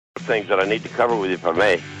things that I need to cover with you, if I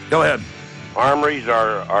may. Go ahead. Armories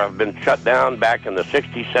have been shut down back in the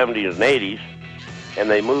 60s, 70s, and 80s, and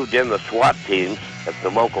they moved in the SWAT teams at the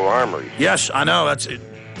local armories. Yes, I know. That's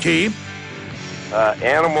key.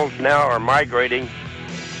 Animals now are migrating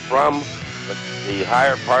from the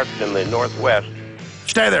higher parts in the northwest.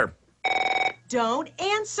 Stay there. Don't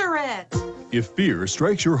answer it. If fear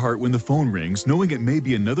strikes your heart when the phone rings, knowing it may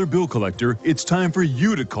be another bill collector, it's time for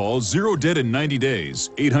you to call Zero Debt in 90 days.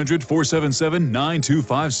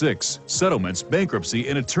 800-477-9256. Settlements, bankruptcy,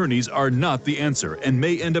 and attorneys are not the answer and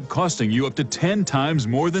may end up costing you up to 10 times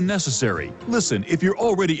more than necessary. Listen, if you're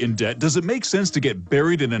already in debt, does it make sense to get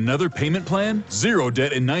buried in another payment plan? Zero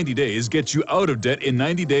Debt in 90 days gets you out of debt in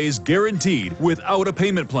 90 days guaranteed, without a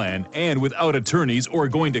payment plan and without attorneys or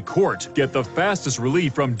going to court. Get the fastest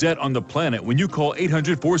relief from debt on the planet when you call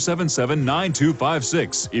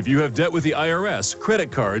 800-477-9256. If you have debt with the IRS,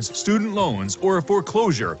 credit cards, student loans, or a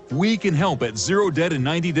foreclosure, we can help at Zero Debt in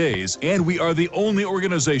 90 days, and we are the only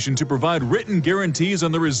organization to provide written guarantees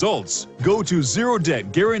on the results. Go to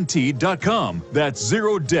ZeroDebtGuaranteed.com. That's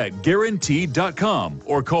ZeroDebtGuaranteed.com.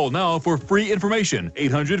 Or call now for free information.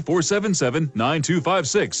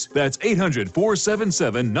 800-477-9256. That's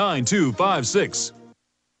 800-477-9256.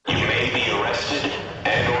 You may be arrested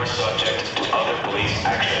and or subject to other police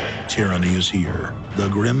action. Tyranny is here. The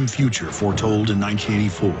grim future foretold in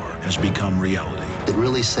 1984 has become reality. It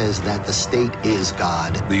really says that the state is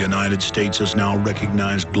God. The United States is now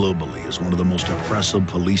recognized globally as one of the most oppressive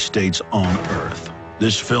police states on earth.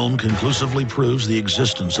 This film conclusively proves the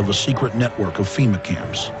existence of a secret network of FEMA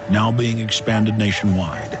camps, now being expanded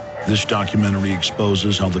nationwide. This documentary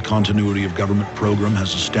exposes how the continuity of government program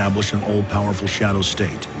has established an all-powerful shadow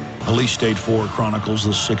state. Police State 4 chronicles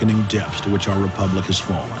the sickening depths to which our republic has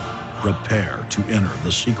fallen. Prepare to enter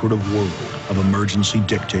the secretive world of emergency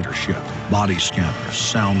dictatorship. Body scanners,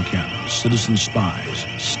 sound cameras, citizen spies,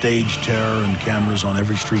 stage terror, and cameras on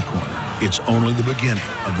every street corner. It's only the beginning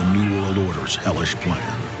of the New World Order's hellish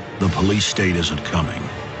plan. The police state isn't coming.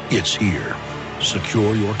 It's here.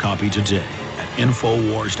 Secure your copy today at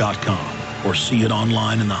Infowars.com or see it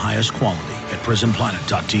online in the highest quality at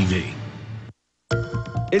PrisonPlanet.tv.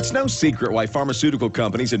 It's no secret why pharmaceutical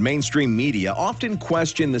companies and mainstream media often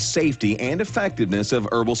question the safety and effectiveness of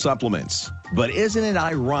herbal supplements. But isn't it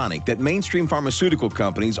ironic that mainstream pharmaceutical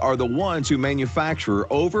companies are the ones who manufacture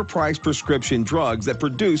overpriced prescription drugs that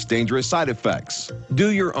produce dangerous side effects?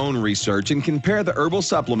 Do your own research and compare the herbal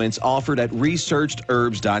supplements offered at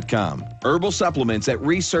ResearchedHerbs.com. Herbal supplements at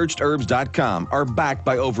ResearchedHerbs.com are backed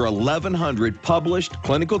by over 1,100 published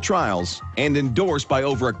clinical trials and endorsed by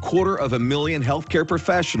over 250,000 healthcare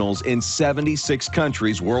professionals in 76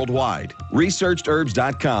 countries worldwide.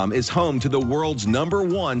 ResearchedHerbs.com is home to the world's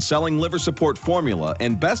 #1 selling liver support formula,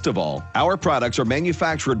 and best of all, our products are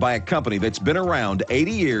manufactured by a company that's been around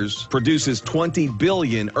 80 years, produces 20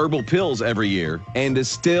 billion herbal pills every year, and is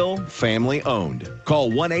still family-owned. Call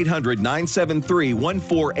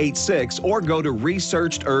 1-800-973-1486 or go to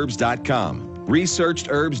ResearchedHerbs.com.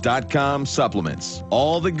 ResearchedHerbs.com supplements.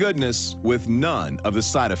 All the goodness with none of the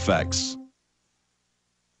side effects.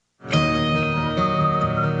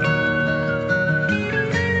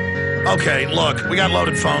 Okay, look, we got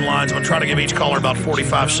loaded phone lines. I'm going to try to give each caller about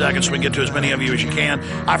 45 seconds so we can get to as many of you as you can.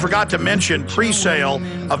 I forgot to mention pre-sale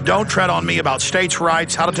of Don't Tread on Me about states'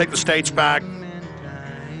 rights, how to take the states back.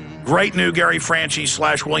 Great new Gary Franchi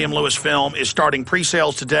 / William Lewis film is starting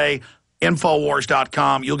pre-sales today.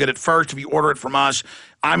 Infowars.com. You'll get it first if you order it from us.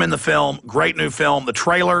 I'm in the film. Great new film. The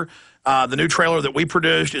trailer, the new trailer that we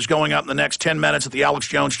produced is going up in the next 10 minutes at the Alex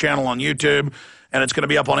Jones channel on YouTube. And it's going to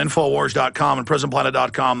be up on Infowars.com and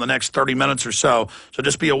PrisonPlanet.com the next 30 minutes or so. So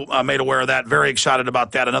just be made aware of that. Very excited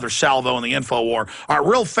about that. Another salvo in the Infowar. All right,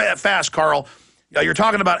 real fast, Carl. You're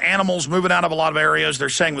talking about animals moving out of a lot of areas. They're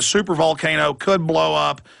saying the super volcano could blow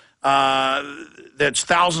up. That's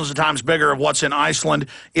thousands of times bigger of what's in Iceland.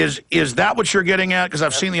 Is that what you're getting at? Because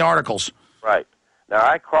I've seen the articles. Right. Now,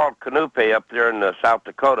 I called Canupe up there in South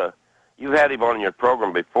Dakota. You've had him on your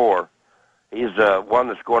program before. He's one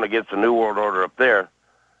that's going against the New World Order up there,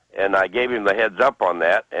 and I gave him the heads up on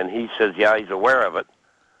that, and he says, yeah, he's aware of it.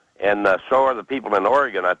 And so are the people in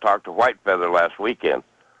Oregon. I talked to Whitefeather last weekend.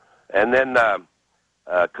 And then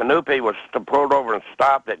Canupe was pulled over and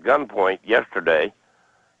stopped at gunpoint yesterday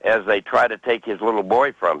as they try to take his little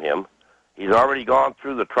boy from him. He's already gone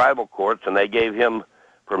through the tribal courts, and they gave him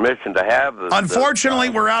permission to have the... Unfortunately,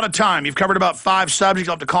 we're out of time. You've covered about 5 subjects.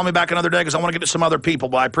 You'll have to call me back another day because I want to get to some other people,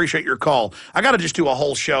 but I appreciate your call. I got to just do a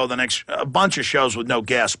whole show, a bunch of shows with no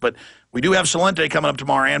guests, but we do have Salente coming up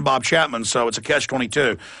tomorrow and Bob Chapman, so it's a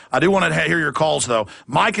catch-22. I do want to hear your calls, though.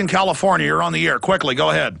 Mike in California, you're on the air. Quickly, go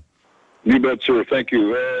ahead. You bet, sir. Thank you.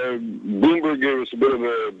 Bloomberg gave us a bit of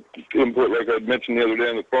input, like I mentioned the other day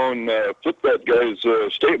on the phone. Flip that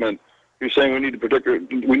guy's statement. He's saying we need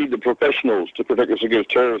the professionals to protect us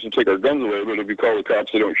against terrorists and take our guns away, but if you call the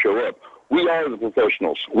cops, they don't show up. We are the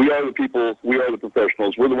professionals. We are the people. We are the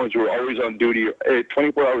professionals. We're the ones who are always on duty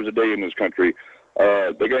 24 hours a day in this country.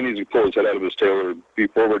 The guy needs to pull his head out of his tail or be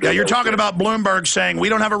forward. Yeah, you're talking about Bloomberg saying we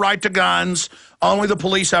don't have a right to guns, only the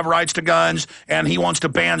police have rights to guns, and he wants to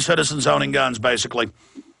ban citizens owning guns, basically.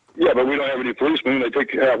 Yeah, but we don't have any policemen. They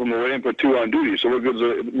take half of them away and put 2 on duty. So what good is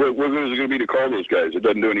it going to be to call those guys? It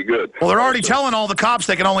doesn't do any good. Well, they're already telling all the cops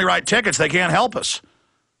they can only write tickets. They can't help us.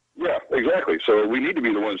 Yeah, exactly. So we need to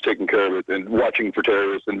be the ones taking care of it and watching for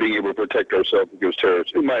terrorists and being able to protect ourselves against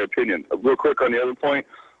terrorists, in my opinion. Real quick on the other point,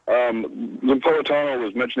 Napolitano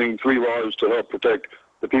was mentioning 3 laws to help protect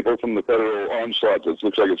the people from the federal onslaught that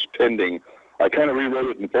looks like it's pending. I kind of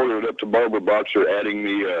rewrote it and forwarded it up to Barbara Boxer, adding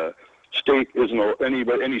the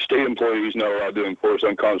any state employee is not allowed to enforce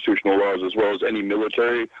unconstitutional laws, as well as any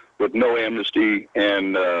military, with no amnesty,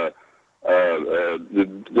 and the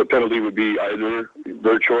penalty would be either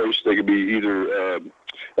their choice. They could be either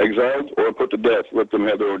exiled or put to death. Let them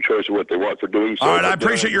have their own choice of what they want for doing so. All right, I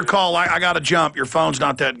appreciate your call. I got to jump. Your phone's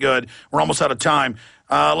not that good. We're almost out of time.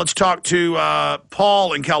 Let's talk to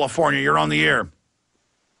Paul in California. You're on the air.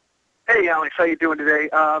 Hey, Alex, how you doing today?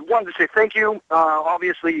 Wanted to say thank you.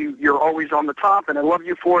 Obviously, you're always on the top, and I love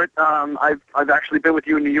you for it. I've actually been with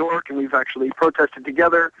you in New York, and we've actually protested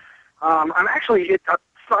together. I'm actually, a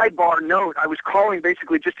sidebar note, I was calling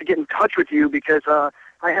basically just to get in touch with you because I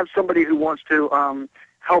have somebody who wants to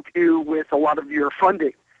help you with a lot of your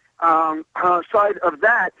funding. Aside of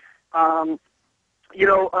that, I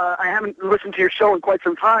haven't listened to your show in quite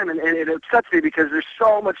some time, and it upsets me because there's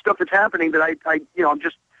so much stuff that's happening that I'm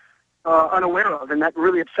just unaware of, and that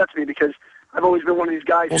really upsets me because I've always been one of these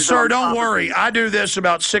guys. Well, sir, don't worry. I do this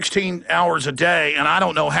about 16 hours a day, and I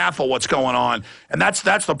don't know half of what's going on, and that's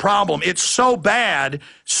the problem. It's so bad,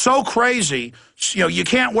 so crazy. You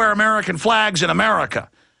can't wear American flags in America,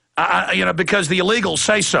 because the illegals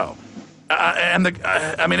say so.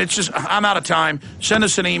 It's just, I'm out of time. Send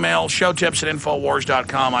us an email,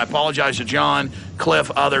 showtips@infowars.com. I apologize to John, Cliff,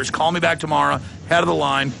 others. Call me back tomorrow, head of the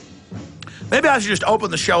line. Maybe I should just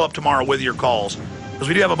open the show up tomorrow with your calls, because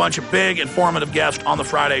we do have a bunch of big, informative guests on the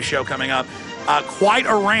Friday show coming up. Quite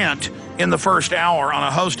a rant in the first hour on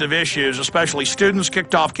a host of issues, especially students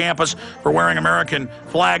kicked off campus for wearing American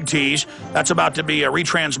flag tees. That's about to be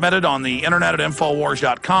retransmitted on the internet at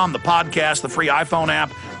Infowars.com, the podcast, the free iPhone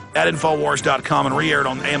app at Infowars.com, and re-aired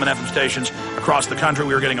on AM and FM stations across the country.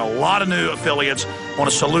 We are getting a lot of new affiliates. I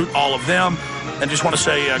want to salute all of them. And just want to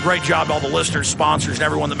say great job to all the listeners, sponsors, and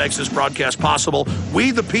everyone that makes this broadcast possible. We,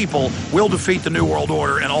 the people, will defeat the New World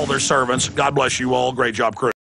Order and all their servants. God bless you all. Great job, crew.